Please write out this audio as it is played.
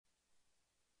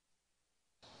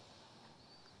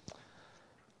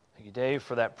Thank you, Dave,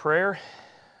 for that prayer.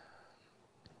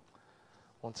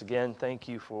 Once again, thank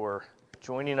you for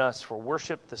joining us for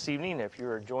worship this evening. If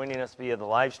you're joining us via the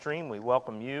live stream, we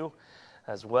welcome you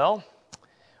as well.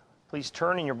 Please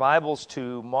turn in your Bibles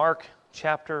to Mark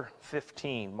chapter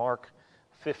 15. Mark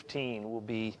 15. We'll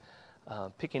be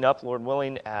picking up, Lord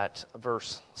willing, at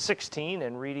verse 16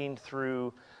 and reading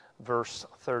through verse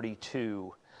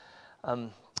 32.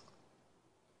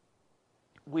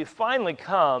 We've finally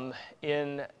come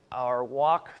in our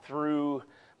walk through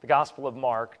the Gospel of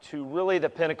Mark to really the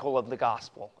pinnacle of the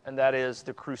Gospel, and that is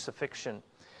the crucifixion.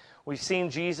 We've seen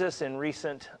Jesus in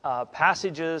recent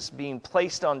passages being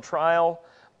placed on trial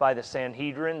by the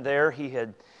Sanhedrin. There he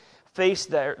had faced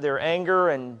their anger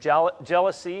and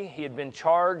jealousy. He had been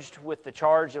charged with the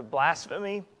charge of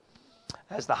blasphemy,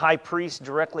 as the high priest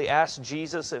directly asked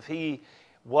Jesus if he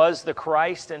was the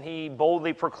Christ, and he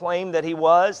boldly proclaimed that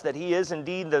he is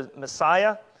indeed the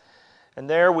Messiah. And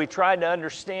there we tried to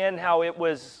understand how it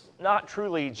was not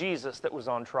truly Jesus that was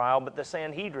on trial, but the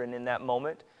Sanhedrin in that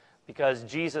moment, because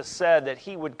Jesus said that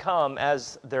he would come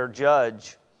as their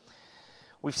judge.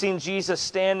 We've seen Jesus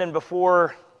standing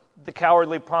before the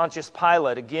cowardly Pontius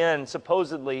Pilate, again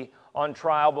supposedly on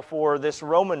trial before this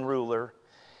Roman ruler.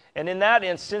 And in that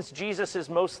instance, Jesus is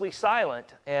mostly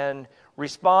silent and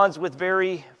responds with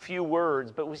very few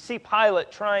words. But we see Pilate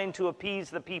trying to appease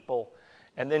the people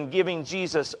and then giving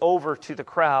Jesus over to the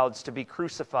crowds to be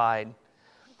crucified.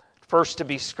 First to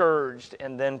be scourged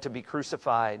and then to be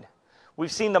crucified.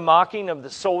 We've seen the mocking of the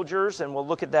soldiers, and we'll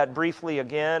look at that briefly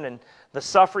again, and the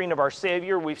suffering of our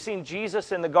Savior. We've seen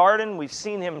Jesus in the garden. We've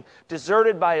seen him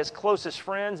deserted by his closest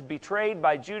friends, betrayed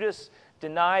by Judas,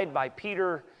 denied by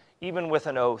Peter, even with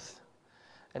an oath.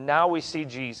 And now we see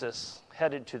Jesus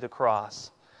headed to the cross.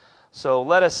 So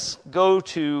let us go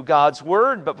to God's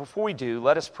Word, but before we do,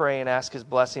 let us pray and ask His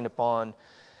blessing upon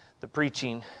the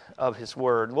preaching of His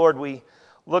Word. Lord, we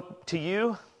look to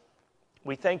You.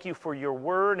 We thank You for Your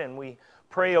Word, and we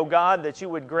pray, O God, that You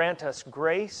would grant us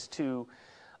grace to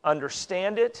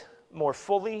understand it more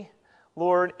fully,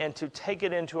 Lord, and to take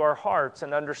it into our hearts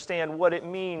and understand what it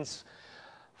means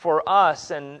for us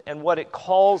and what it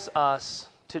calls us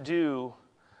to do.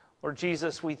 Lord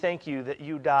Jesus, we thank You that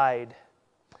You died.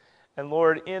 And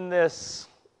Lord, in this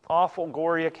awful,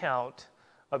 gory account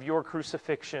of Your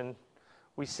crucifixion,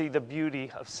 we see the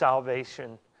beauty of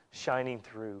salvation shining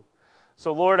through.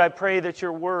 So Lord, I pray that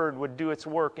Your Word would do its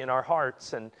work in our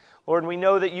hearts. And Lord, we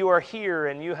know that You are here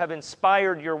and You have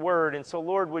inspired Your Word. And so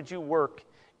Lord, would You work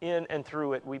in and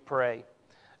through it, we pray.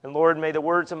 And Lord, may the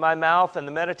words of my mouth and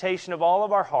the meditation of all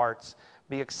of our hearts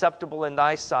be acceptable in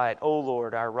Thy sight, O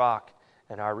Lord, our rock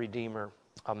and our Redeemer.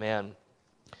 Amen.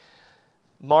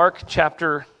 Mark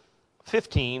chapter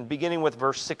 15, beginning with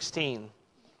verse 16.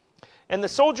 And the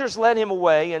soldiers led him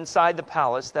away inside the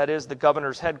palace, that is, the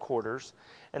governor's headquarters,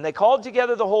 and they called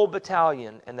together the whole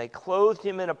battalion, and they clothed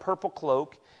him in a purple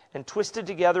cloak, and twisted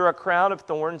together a crown of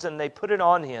thorns, and they put it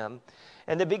on him,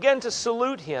 and they began to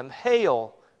salute him,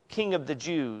 "Hail, King of the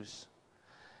Jews!"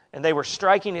 And they were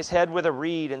striking his head with a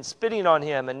reed, and spitting on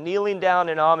him, and kneeling down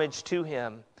in homage to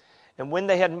him. And when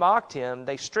they had mocked him,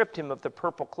 they stripped him of the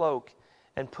purple cloak,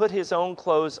 and put his own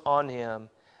clothes on him,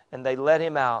 and they led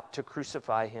him out to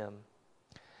crucify him.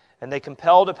 And they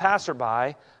compelled a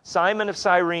passerby, Simon of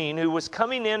Cyrene, who was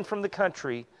coming in from the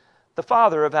country, the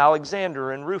father of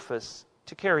Alexander and Rufus,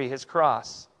 to carry his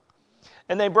cross.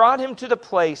 And they brought him to the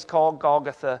place called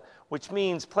Golgotha, which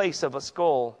means place of a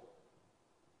skull.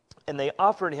 And they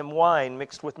offered him wine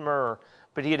mixed with myrrh,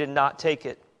 but he did not take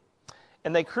it.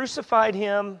 And they crucified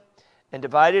him and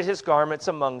divided his garments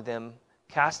among them,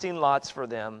 casting lots for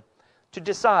them, to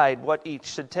decide what each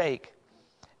should take.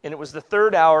 And it was the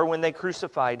third hour when they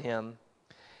crucified him.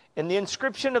 And the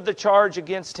inscription of the charge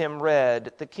against him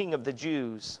read, "The King of the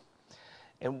Jews."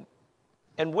 And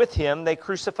with him they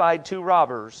crucified two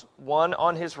robbers, one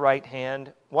on his right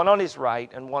hand, one on his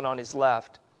right, and one on his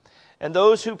left. And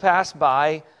those who passed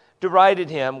by derided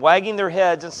him, wagging their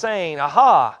heads and saying,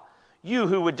 "Aha! You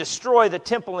who would destroy the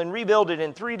temple and rebuild it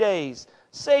in 3 days,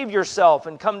 save yourself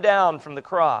and come down from the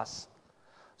cross."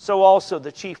 So also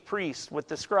the chief priests with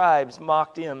the scribes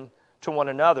mocked him to one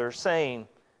another, saying,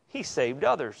 "He saved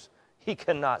others. He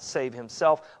cannot save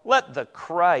himself. Let the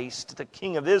Christ, the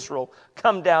King of Israel,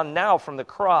 come down now from the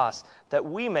cross, that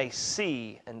we may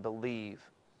see and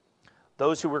believe."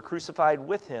 Those who were crucified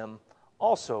with him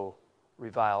also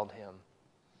reviled him.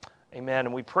 Amen.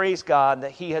 And we praise God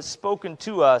that He has spoken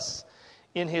to us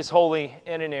in His holy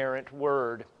and inerrant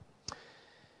Word.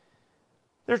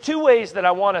 There are two ways that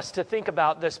I want us to think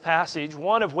about this passage,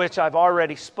 one of which I've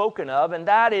already spoken of, and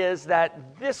that is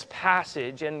that this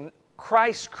passage, and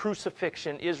Christ's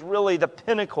crucifixion is really the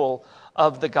pinnacle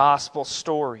of the gospel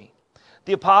story.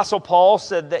 The Apostle Paul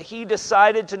said that he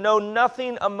decided to know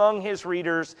nothing among his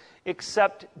readers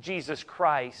except Jesus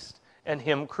Christ and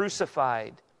Him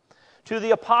crucified. To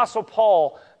the Apostle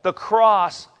Paul, the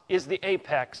cross is the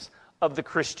apex of the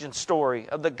Christian story,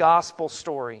 of the gospel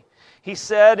story. He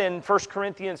said in 1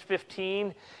 Corinthians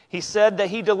 15, he said that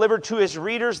he delivered to his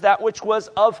readers that which was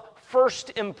of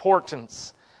first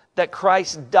importance, that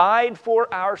Christ died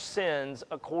for our sins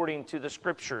according to the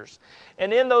Scriptures.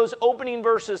 And in those opening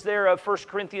verses there of 1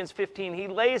 Corinthians 15, he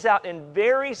lays out in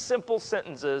very simple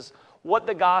sentences what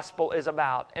the gospel is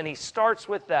about. And he starts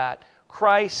with that: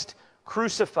 Christ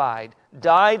crucified,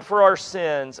 died for our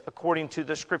sins according to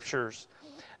the Scriptures.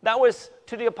 That was,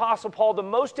 to the Apostle Paul, the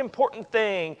most important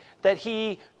thing that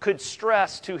he could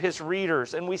stress to his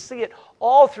readers. And we see it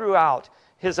all throughout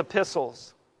his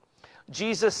epistles.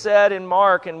 Jesus said in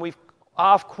Mark, and we've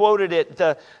oft quoted it,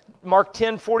 Mark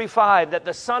 10:45, that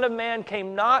the Son of Man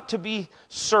came not to be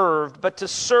served, but to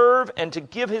serve and to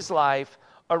give His life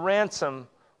a ransom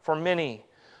for many.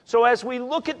 So as we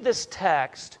look at this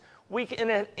text, we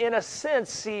can, in a sense,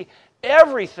 see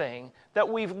everything that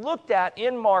we've looked at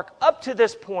in Mark up to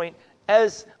this point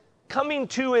as coming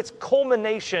to its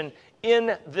culmination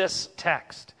in this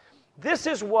text. This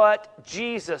is what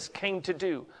Jesus came to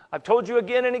do. I've told you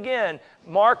again and again,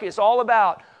 Mark is all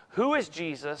about who is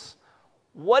Jesus,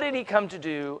 what did He come to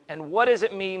do, and what does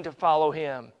it mean to follow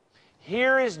Him.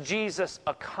 Here is Jesus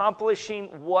accomplishing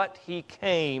what He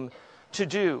came to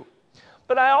do.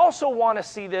 But I also want to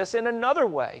see this in another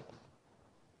way.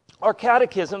 Our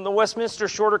catechism, the Westminster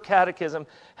Shorter Catechism,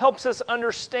 helps us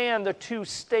understand the two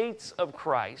states of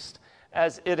Christ,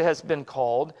 as it has been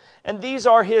called, and these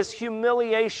are His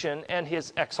humiliation and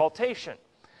His exaltation.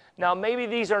 Now, maybe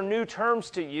these are new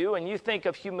terms to you, and you think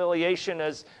of humiliation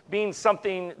as being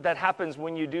something that happens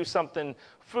when you do something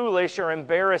foolish or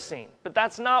embarrassing. But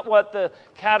that's not what the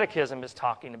Catechism is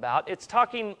talking about. It's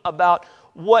talking about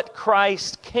what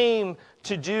Christ came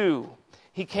to do.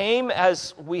 He came,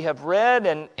 as we have read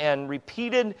and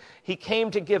repeated, He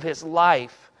came to give His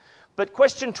life. But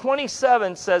question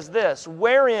 27 says this: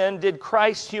 wherein did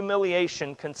Christ's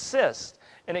humiliation consist?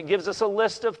 And it gives us a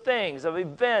list of things, of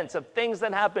events, of things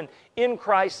that happened in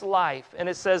Christ's life. And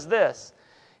it says this: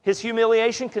 His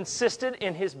humiliation consisted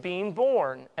in His being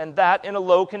born, and that in a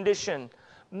low condition,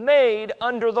 made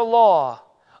under the law,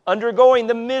 undergoing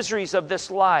the miseries of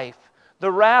this life,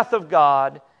 the wrath of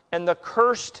God, and the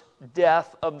cursed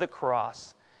death of the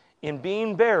cross, in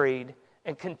being buried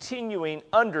and continuing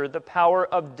under the power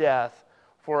of death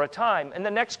for a time. And the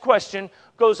next question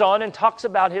goes on and talks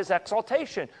about His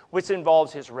exaltation, which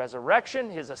involves His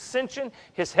resurrection, His ascension,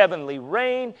 His heavenly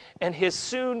reign, and His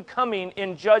soon coming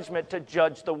in judgment to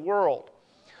judge the world.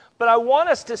 But I want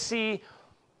us to see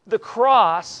the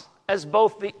cross as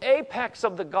both the apex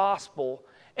of the gospel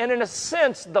and, in a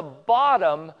sense, the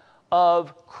bottom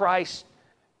of Christ's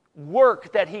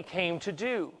work that He came to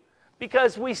do.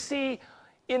 Because we see,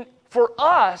 for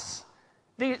us,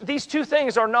 these two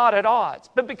things are not at odds.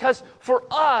 But because for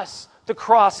us, the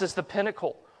cross is the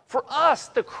pinnacle. For us,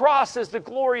 the cross is the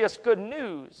glorious good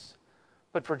news.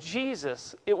 But for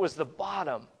Jesus, it was the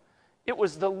bottom. It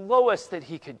was the lowest that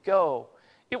He could go.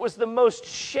 It was the most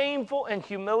shameful and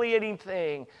humiliating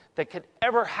thing that could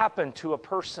ever happen to a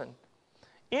person.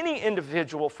 Any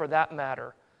individual, for that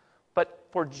matter. But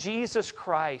for Jesus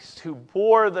Christ, who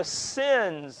bore the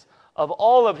sins of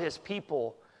all of His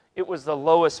people, it was the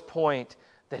lowest point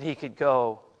that He could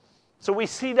go. So we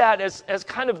see that as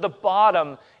kind of the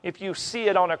bottom, if you see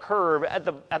it on a curve, at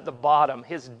the bottom,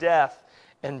 His death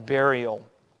and burial.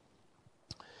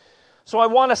 So I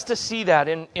want us to see that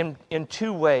in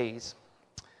two ways.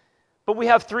 But we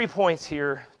have 3 points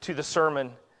here to the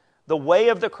sermon: the way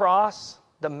of the cross,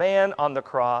 the man on the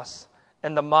cross,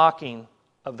 and the mocking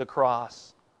of the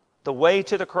cross. The way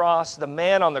to the cross, the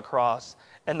man on the cross,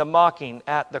 and the mocking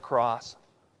at the cross.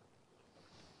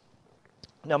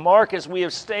 Now, Mark, as we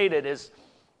have stated,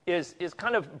 is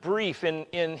kind of brief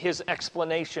in his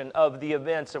explanation of the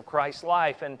events of Christ's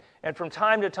life. And from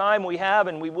time to time we have,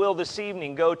 and we will this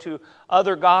evening, go to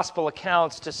other gospel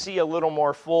accounts to see a little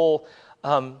more full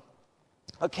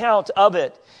account of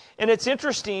it. And it's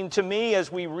interesting to me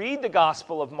as we read the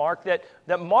Gospel of Mark that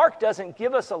Mark doesn't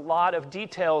give us a lot of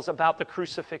details about the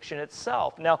crucifixion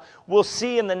itself. Now, we'll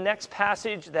see in the next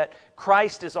passage that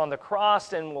Christ is on the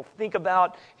cross, and we'll think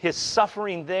about His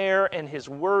suffering there and His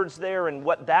words there and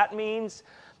what that means.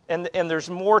 And there's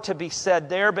more to be said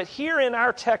there. But here in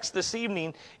our text this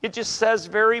evening, it just says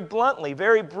very bluntly,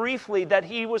 very briefly, that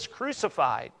He was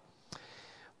crucified.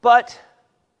 But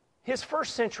His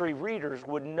first century readers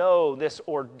would know this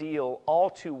ordeal all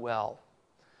too well.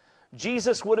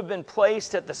 Jesus would have been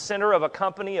placed at the center of a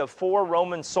company of 4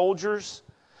 Roman soldiers.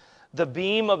 The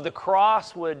beam of the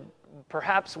cross would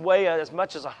perhaps weigh as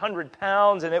much as 100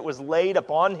 pounds, and it was laid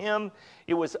upon him.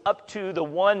 It was up to the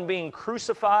one being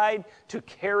crucified to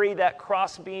carry that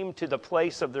crossbeam to the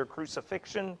place of their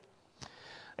crucifixion.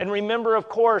 And remember, of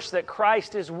course, that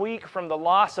Christ is weak from the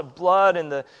loss of blood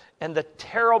and the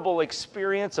terrible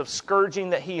experience of scourging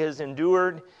that he has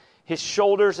endured. His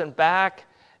shoulders and back,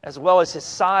 as well as his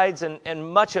sides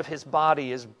and much of his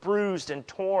body, is bruised and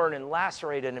torn and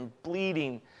lacerated and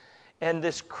bleeding. And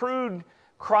this crude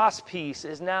crosspiece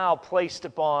is now placed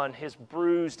upon his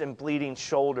bruised and bleeding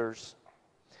shoulders.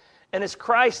 And as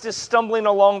Christ is stumbling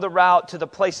along the route to the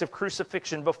place of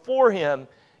crucifixion, before him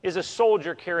is a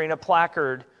soldier carrying a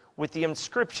placard with the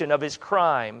inscription of his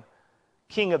crime,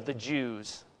 King of the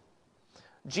Jews.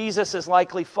 Jesus is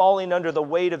likely falling under the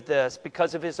weight of this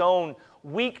because of his own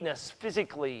weakness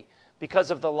physically,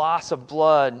 because of the loss of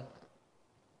blood.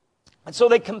 And so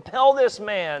they compel this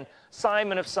man,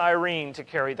 Simon of Cyrene, to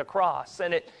carry the cross.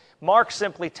 And Mark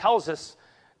simply tells us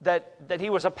that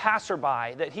he was a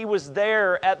passerby, that he was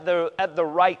there at the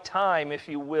right time, if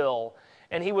you will.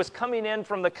 And he was coming in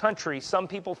from the country. Some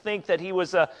people think that he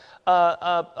was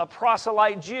a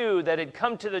proselyte Jew that had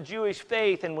come to the Jewish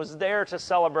faith and was there to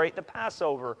celebrate the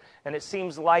Passover. And it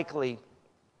seems likely.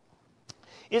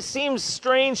 It seems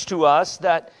strange to us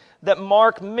that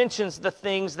Mark mentions the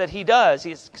things that he does.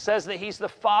 He says that he's the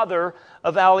father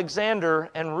of Alexander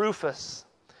and Rufus.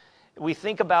 We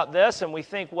think about this and we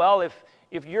think, well,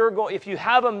 if you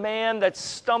have a man that's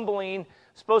stumbling,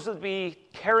 supposed to be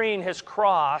carrying his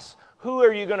cross, who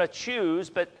are you going to choose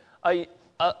but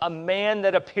a man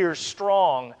that appears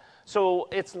strong? So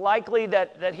it's likely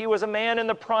that he was a man in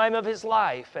the prime of his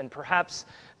life, and perhaps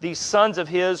these sons of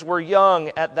his were young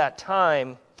at that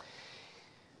time.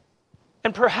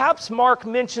 And perhaps Mark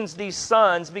mentions these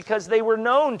sons because they were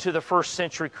known to the first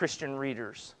century Christian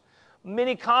readers.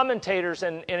 Many commentators,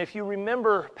 and if you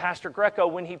remember Pastor Greco,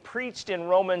 when he preached in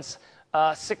Romans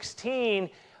 16,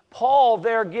 Paul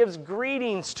there gives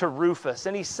greetings to Rufus,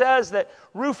 and he says that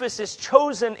Rufus is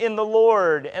chosen in the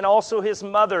Lord, and also his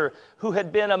mother, who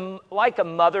had been like a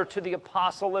mother to the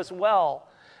apostle as well.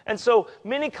 And so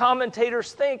many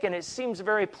commentators think, and it seems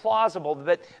very plausible,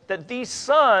 that these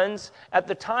sons, at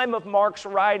the time of Mark's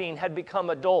writing, had become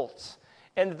adults,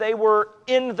 and they were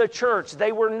in the church.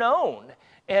 They were known.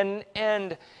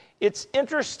 And it's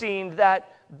interesting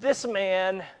that this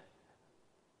man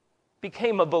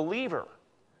became a believer.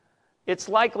 It's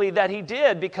likely that he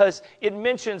did, because it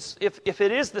mentions, if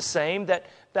it is the same, that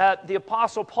the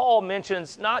Apostle Paul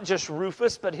mentions not just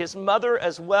Rufus, but his mother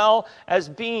as well as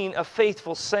being a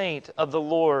faithful saint of the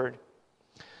Lord.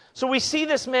 So we see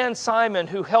this man Simon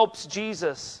who helps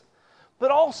Jesus,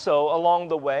 but also along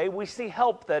the way we see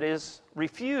help that is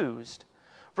refused.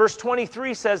 Verse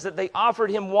 23 says that they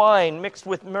offered him wine mixed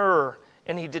with myrrh,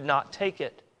 and he did not take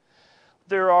it.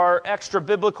 There are extra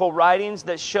biblical writings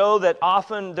that show that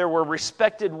often there were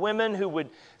respected women who would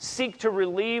seek to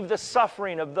relieve the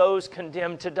suffering of those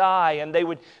condemned to die, and they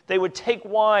would take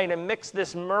wine and mix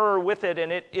this myrrh with it,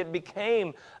 and it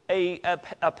became a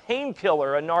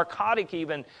painkiller, a narcotic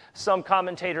even, some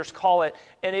commentators call it,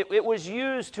 and it was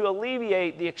used to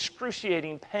alleviate the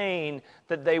excruciating pain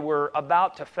that they were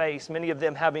about to face, many of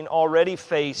them having already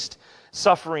faced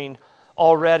suffering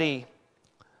already.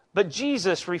 But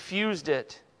Jesus refused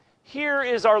it. Here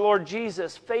is our Lord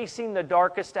Jesus facing the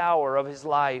darkest hour of his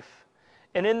life.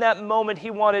 And in that moment,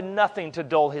 he wanted nothing to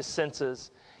dull his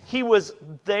senses. He was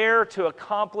there to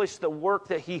accomplish the work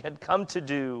that he had come to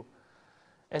do.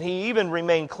 And he even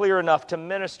remained clear enough to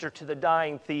minister to the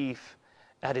dying thief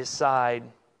at his side.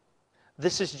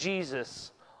 This is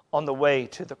Jesus on the way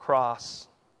to the cross.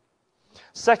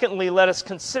 Secondly, let us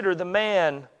consider the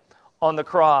man on the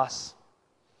cross.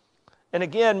 And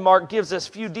again, Mark gives us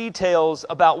few details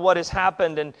about what has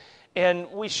happened,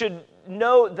 and we should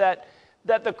note that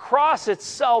the cross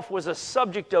itself was a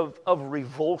subject of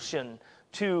revulsion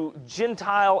to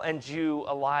Gentile and Jew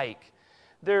alike.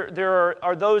 There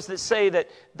are those that say that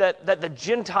the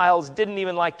Gentiles didn't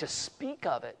even like to speak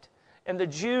of it, and the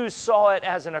Jews saw it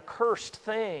as an accursed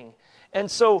thing. And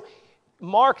so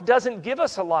Mark doesn't give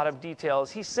us a lot of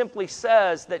details. He simply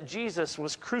says that Jesus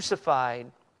was crucified.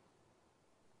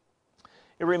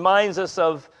 It reminds us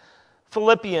of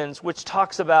Philippians, which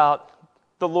talks about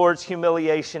the Lord's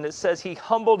humiliation. It says he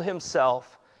humbled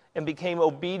himself and became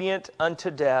obedient unto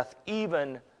death,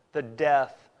 even the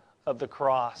death of the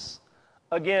cross.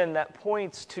 Again, that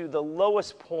points to the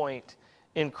lowest point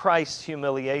in Christ's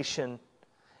humiliation.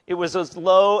 It was as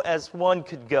low as one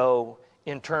could go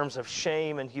in terms of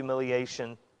shame and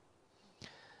humiliation.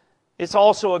 It's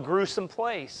also a gruesome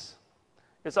place.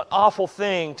 It's an awful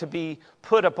thing to be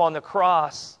put upon the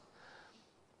cross.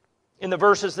 In the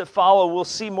verses that follow, we'll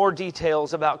see more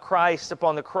details about Christ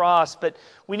upon the cross, but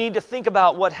we need to think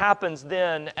about what happens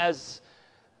then as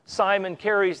Simon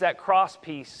carries that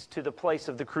crosspiece to the place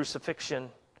of the crucifixion.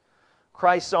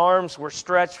 Christ's arms were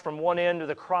stretched from one end of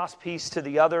the crosspiece to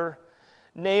the other.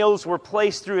 Nails were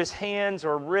placed through his hands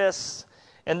or wrists,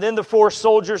 and then the 4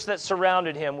 soldiers that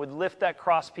surrounded him would lift that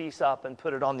crosspiece up and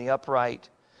put it on the upright.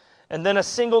 And then a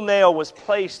single nail was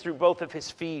placed through both of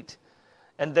his feet,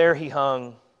 and there he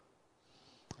hung.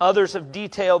 Others have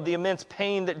detailed the immense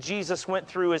pain that Jesus went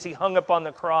through as he hung upon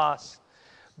the cross.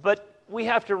 But we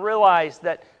have to realize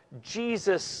that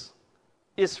Jesus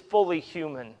is fully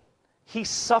human. He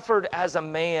suffered as a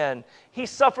man. He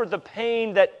suffered the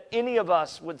pain that any of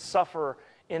us would suffer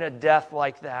in a death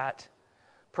like that.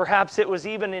 Perhaps it was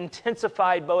even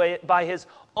intensified by his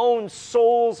own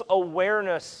soul's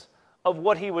awareness of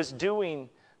what he was doing,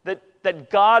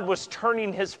 that God was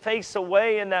turning his face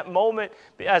away in that moment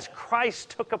as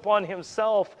Christ took upon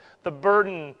himself the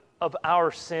burden of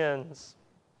our sins.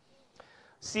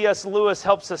 C.S. Lewis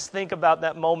helps us think about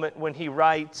that moment when he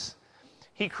writes,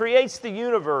 he creates the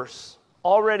universe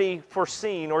already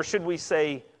foreseen, or should we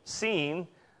say seen?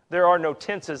 There are no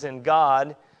tenses in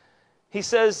God. He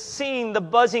says, seeing the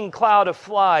buzzing cloud of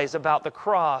flies about the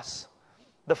cross,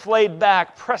 the flayed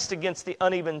back pressed against the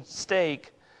uneven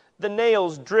stake, the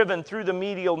nails driven through the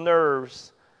medial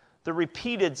nerves, the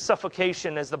repeated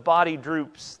suffocation as the body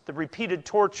droops, the repeated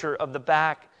torture of the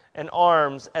back and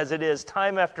arms as it is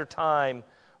time after time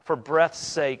for breath's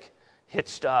sake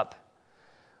hitched up.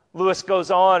 Lewis goes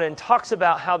on and talks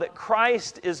about how that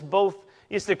Christ is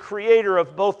the creator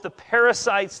of both the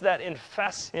parasites that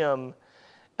infest him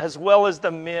as well as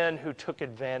the men who took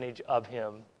advantage of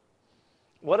him.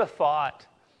 What a thought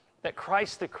that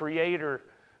Christ the creator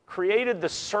created the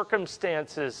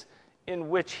circumstances in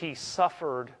which he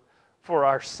suffered for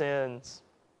our sins.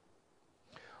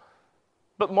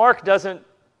 But Mark doesn't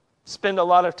spend a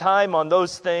lot of time on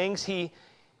those things. He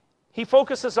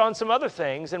focuses on some other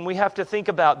things, and we have to think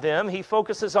about them. He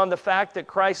focuses on the fact that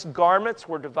Christ's garments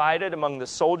were divided among the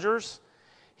soldiers.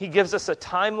 He gives us a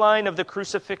timeline of the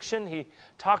crucifixion. He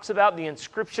talks about the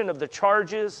inscription of the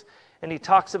charges, and he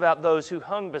talks about those who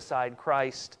hung beside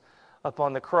Christ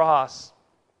upon the cross.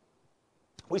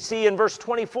 We see in verse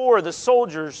 24, the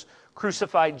soldiers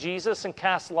crucified Jesus and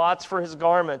cast lots for his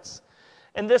garments.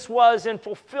 And this was in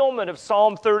fulfillment of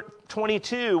Psalm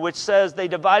 22, which says, they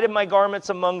divided my garments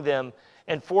among them,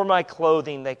 and for my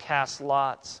clothing they cast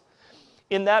lots.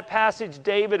 In that passage,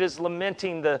 David is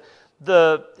lamenting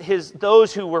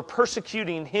those who were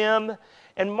persecuting him.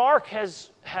 And Mark has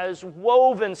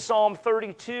woven Psalm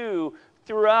 32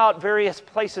 throughout various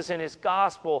places in his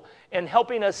gospel and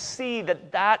helping us see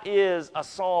that that is a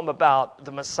psalm about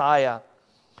the Messiah.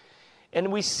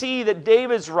 And we see that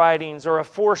David's writings are a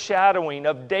foreshadowing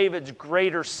of David's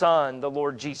greater son, the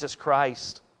Lord Jesus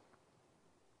Christ.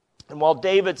 And while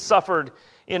David suffered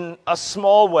in a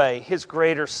small way, his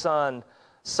greater son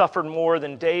suffered more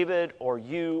than David or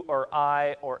you or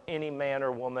I or any man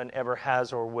or woman ever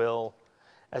has or will,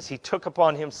 as he took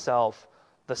upon himself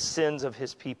the sins of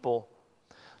his people.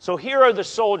 So here are the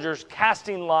soldiers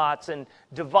casting lots and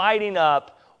dividing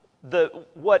up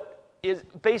what is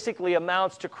basically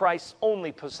amounts to Christ's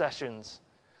only possessions.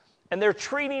 And they're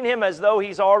treating him as though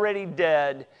he's already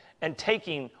dead and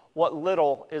taking what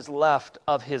little is left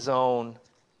of his own.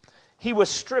 He was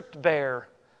stripped bare,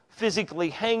 physically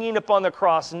hanging upon the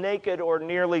cross, naked or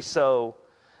nearly so,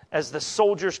 as the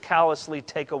soldiers callously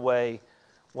take away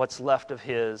what's left of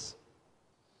his.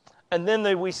 And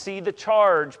then we see the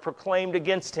charge proclaimed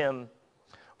against him.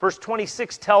 Verse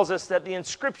 26 tells us that the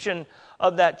inscription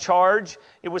of that charge,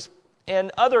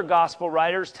 and other gospel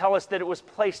writers tell us that it was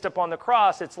placed upon the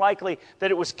cross. It's likely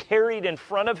that it was carried in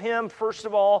front of him, first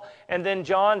of all, and then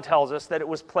John tells us that it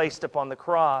was placed upon the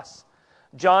cross.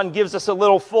 John gives us a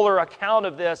little fuller account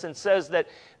of this and says that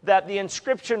the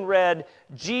inscription read,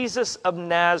 Jesus of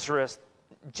Nazareth,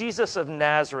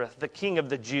 the King of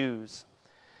the Jews.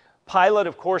 Pilate,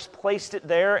 of course, placed it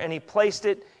there, and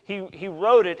he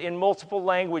wrote it in multiple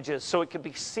languages so it could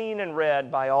be seen and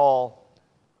read by all.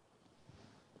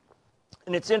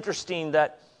 And it's interesting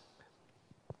that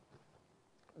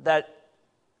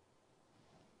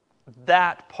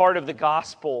part of the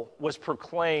gospel was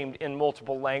proclaimed in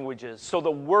multiple languages so the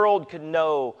world could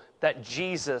know that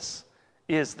Jesus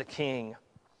is the King.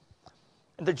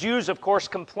 The Jews, of course,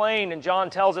 complained, and John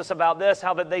tells us about this,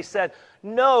 how that they said,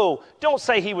 no, don't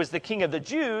say he was the king of the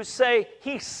Jews, say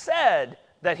he said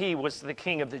that he was the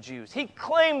king of the Jews. He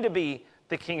claimed to be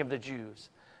the king of the Jews.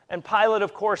 And Pilate,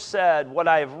 of course, said, what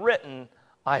I have written,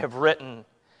 I have written.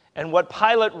 And what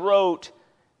Pilate wrote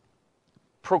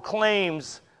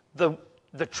proclaims the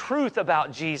truth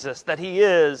about Jesus, that he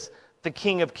is the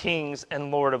King of Kings and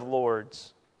Lord of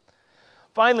Lords.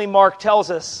 Finally, Mark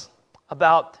tells us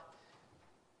about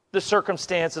the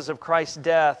circumstances of Christ's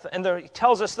death, and he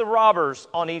tells us the robbers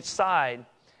on each side.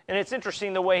 And it's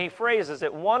interesting the way he phrases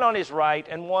it, one on his right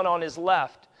and one on his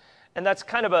left. And that's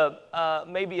kind of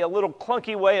maybe a little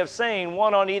clunky way of saying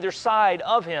one on either side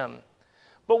of him.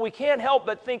 But we can't help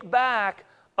but think back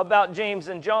about James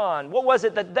and John. What was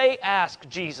it that they asked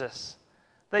Jesus?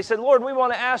 They said, Lord, we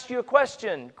want to ask you a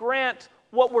question. Grant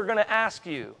what we're going to ask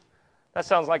you. That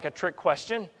sounds like a trick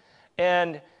question.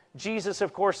 And Jesus,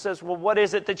 of course, says, well, what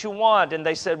is it that you want? And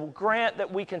they said, well, grant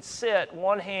that we can sit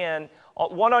one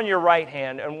on your right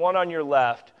hand and one on your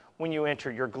left when you enter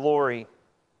your glory.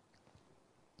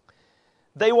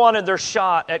 They wanted their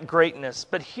shot at greatness,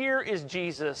 but here is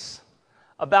Jesus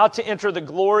about to enter the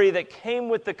glory that came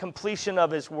with the completion of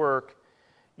his work,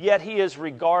 yet he is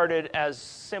regarded as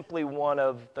simply one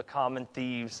of the common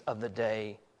thieves of the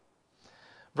day.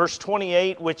 Verse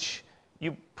 28, which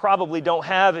you probably don't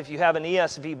have if you have an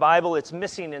ESV Bible. It's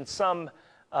missing in some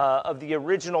of the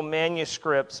original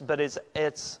manuscripts, but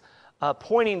it's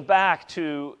pointing back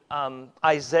to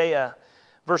Isaiah.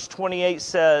 Verse 28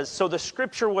 says, so the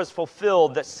scripture was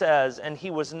fulfilled that says, and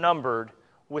he was numbered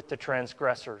with the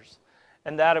transgressors.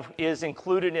 And that is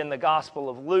included in the Gospel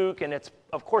of Luke, and it's,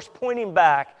 of course, pointing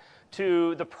back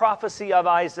to the prophecy of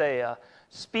Isaiah,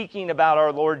 speaking about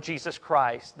our Lord Jesus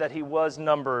Christ, that he was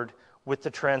numbered with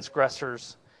the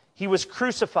transgressors. He was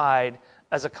crucified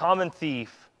as a common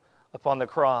thief upon the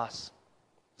cross.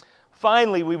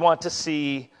 Finally, we want to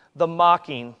see the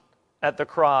mocking at the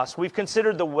cross. We've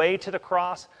considered the way to the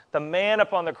cross, the man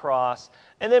upon the cross,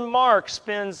 and then Mark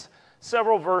spends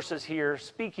several verses here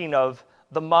speaking of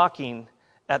the mocking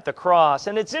at the cross.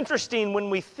 And it's interesting when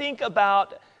we think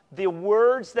about the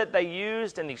words that they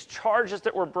used and these charges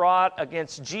that were brought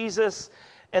against Jesus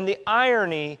and the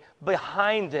irony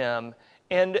behind them,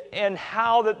 and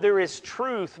how that there is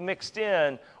truth mixed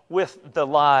in with the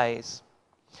lies.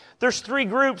 There's three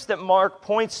groups that Mark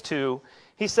points to.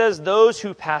 He says those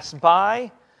who passed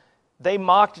by, they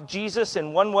mocked Jesus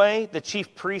in one way, the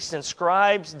chief priests and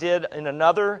scribes did in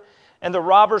another, and the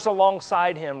robbers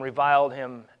alongside him reviled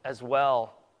him as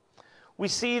well. We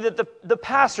see that the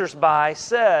passers-by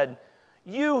said,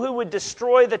 you who would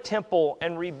destroy the temple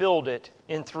and rebuild it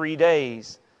in 3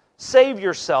 days, save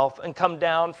yourself and come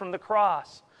down from the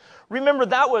cross. Remember,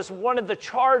 that was one of the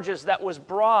charges that was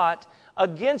brought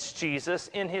against Jesus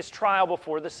in his trial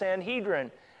before the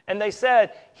Sanhedrin. And they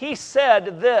said, he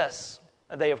said this.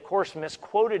 They, of course,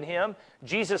 misquoted him.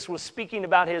 Jesus was speaking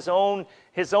about his own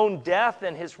death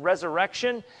and his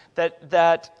resurrection,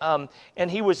 and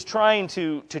he was trying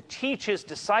to teach his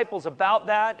disciples about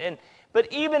that.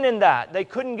 But even in that, they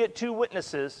couldn't get two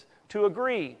witnesses to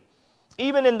agree.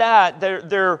 Even in that,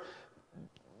 their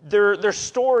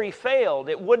story failed.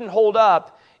 It wouldn't hold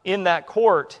up in that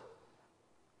court.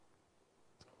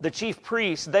 The chief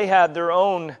priests, they had their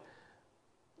own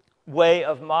way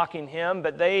of mocking him,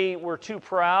 but they were too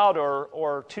proud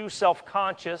or too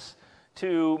self-conscious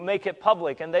to make it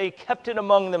public, and they kept it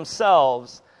among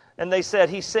themselves. And they said,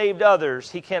 he saved others,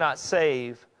 he cannot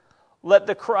save. Let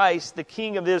the Christ, the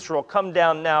King of Israel, come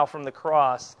down now from the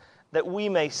cross, that we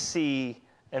may see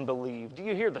and believe. Do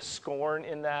you hear the scorn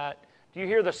in that? Do you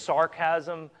hear the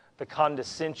sarcasm, the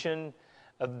condescension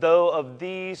of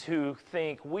these who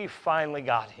think we finally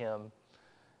got him?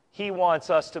 He wants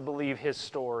us to believe his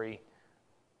story.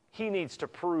 He needs to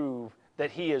prove that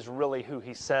he is really who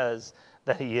he says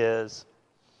that he is.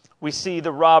 We see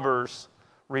the robbers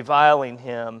reviling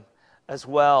him as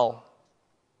well.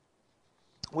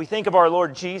 We think of our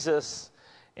Lord Jesus,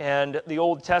 and the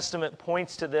Old Testament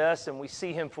points to this, and we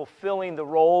see him fulfilling the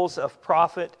roles of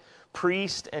prophet,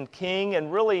 priest, and king,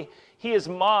 and really he is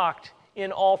mocked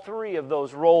in all three of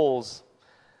those roles.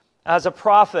 As a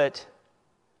prophet,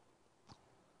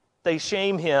 they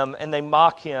shame him and they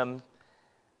mock him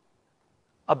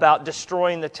about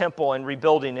destroying the temple and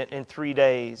rebuilding it in 3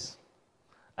 days.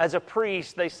 As a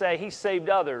priest, they say he saved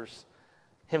others.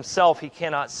 Himself he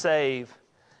cannot save.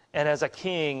 And as a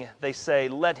king, they say,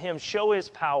 let him show his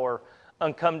power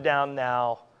and come down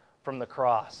now from the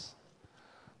cross.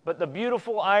 But the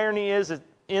beautiful irony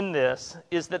in this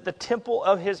is that the temple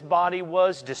of his body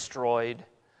was destroyed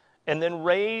and then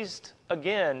raised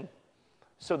again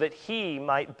so that he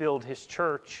might build his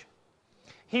church.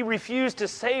 He refused to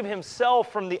save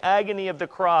himself from the agony of the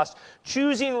cross,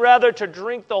 choosing rather to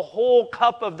drink the whole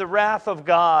cup of the wrath of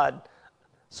God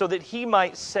so that he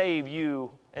might save you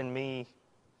and me.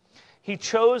 He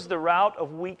chose the route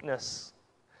of weakness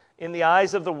in the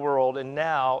eyes of the world and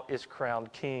now is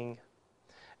crowned king.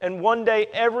 And one day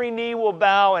every knee will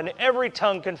bow and every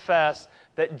tongue confess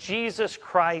that Jesus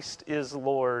Christ is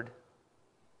Lord.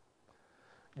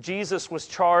 Jesus was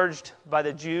charged by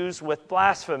the Jews with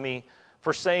blasphemy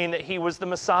for saying that he was the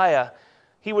Messiah.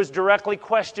 He was directly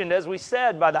questioned, as we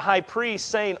said, by the high priest,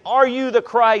 saying, "Are you the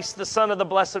Christ, the Son of the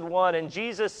Blessed One?" And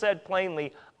Jesus said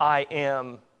plainly, "I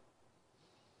am."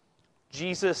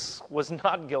 Jesus was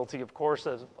not guilty, of course,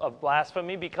 of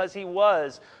blasphemy because he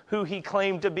was who he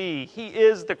claimed to be. He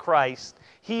is the Christ.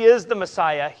 He is the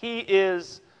Messiah. He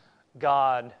is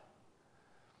God.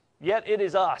 Yet it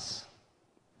is us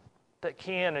that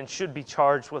can and should be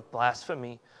charged with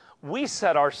blasphemy. We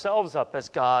set ourselves up as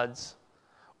gods.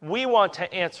 We want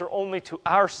to answer only to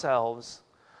ourselves.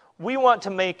 We want to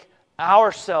make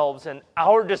ourselves and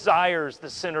our desires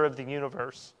the center of the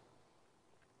universe.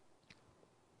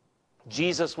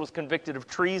 Jesus was convicted of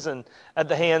treason at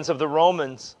the hands of the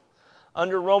Romans.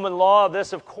 Under Roman law,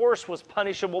 this, of course, was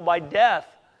punishable by death.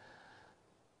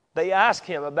 They asked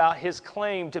him about his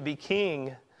claim to be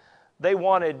king. They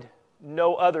wanted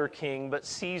no other king but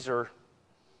Caesar.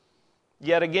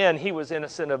 Yet again, he was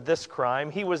innocent of this crime.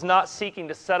 He was not seeking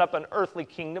to set up an earthly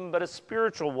kingdom, but a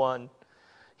spiritual one.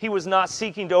 He was not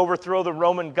seeking to overthrow the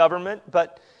Roman government,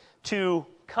 but to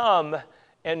come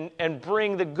and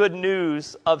bring the good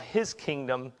news of his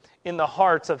kingdom in the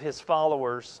hearts of his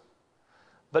followers.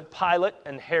 But Pilate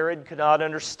and Herod could not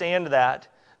understand that.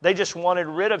 They just wanted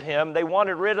rid of him. They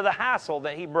wanted rid of the hassle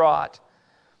that he brought.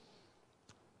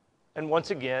 And once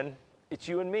again, it's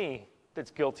you and me that's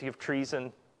guilty of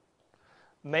treason.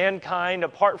 Mankind,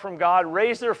 apart from God,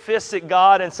 raise their fists at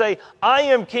God and say, "I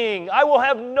am king. I will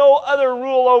have no other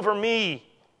rule over me.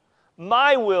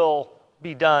 My will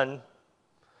be done."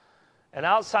 And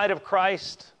outside of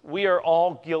Christ, we are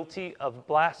all guilty of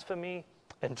blasphemy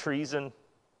and treason.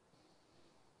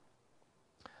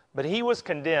 But he was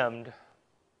condemned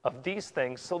of these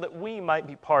things so that we might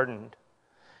be pardoned.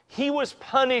 He was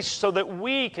punished so that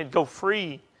we could go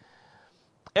free.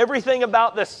 Everything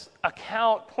about this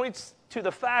account points to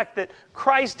the fact that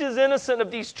Christ is innocent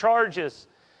of these charges.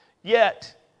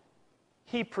 Yet,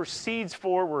 he proceeds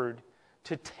forward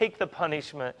to take the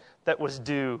punishment that was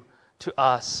due to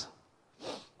us.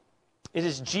 It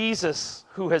is Jesus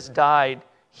who has died.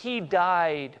 He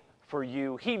died for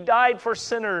you. He died for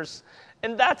sinners.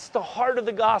 And that's the heart of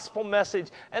the gospel message.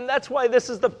 And that's why this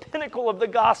is the pinnacle of the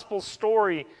gospel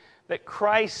story, that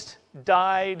Christ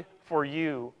died for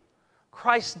you.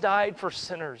 Christ died for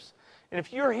sinners. And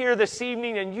if you're here this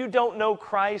evening and you don't know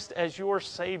Christ as your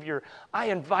Savior, I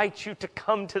invite you to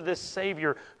come to this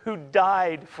Savior who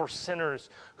died for sinners,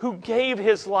 who gave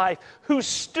his life, who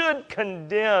stood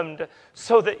condemned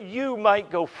so that you might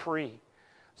go free,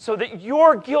 so that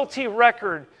your guilty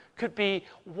record could be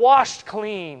washed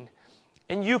clean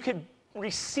and you could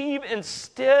receive,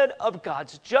 instead of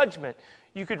God's judgment,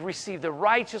 you could receive the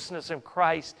righteousness of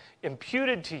Christ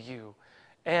imputed to you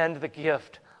and the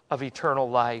gift of eternal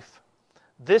life.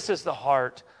 This is the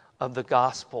heart of the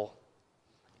gospel.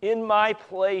 In my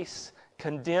place,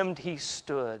 condemned he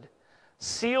stood,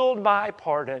 sealed my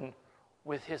pardon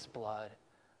with his blood.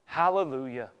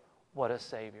 Hallelujah, what a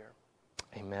Savior.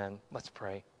 Amen. Let's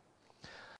pray.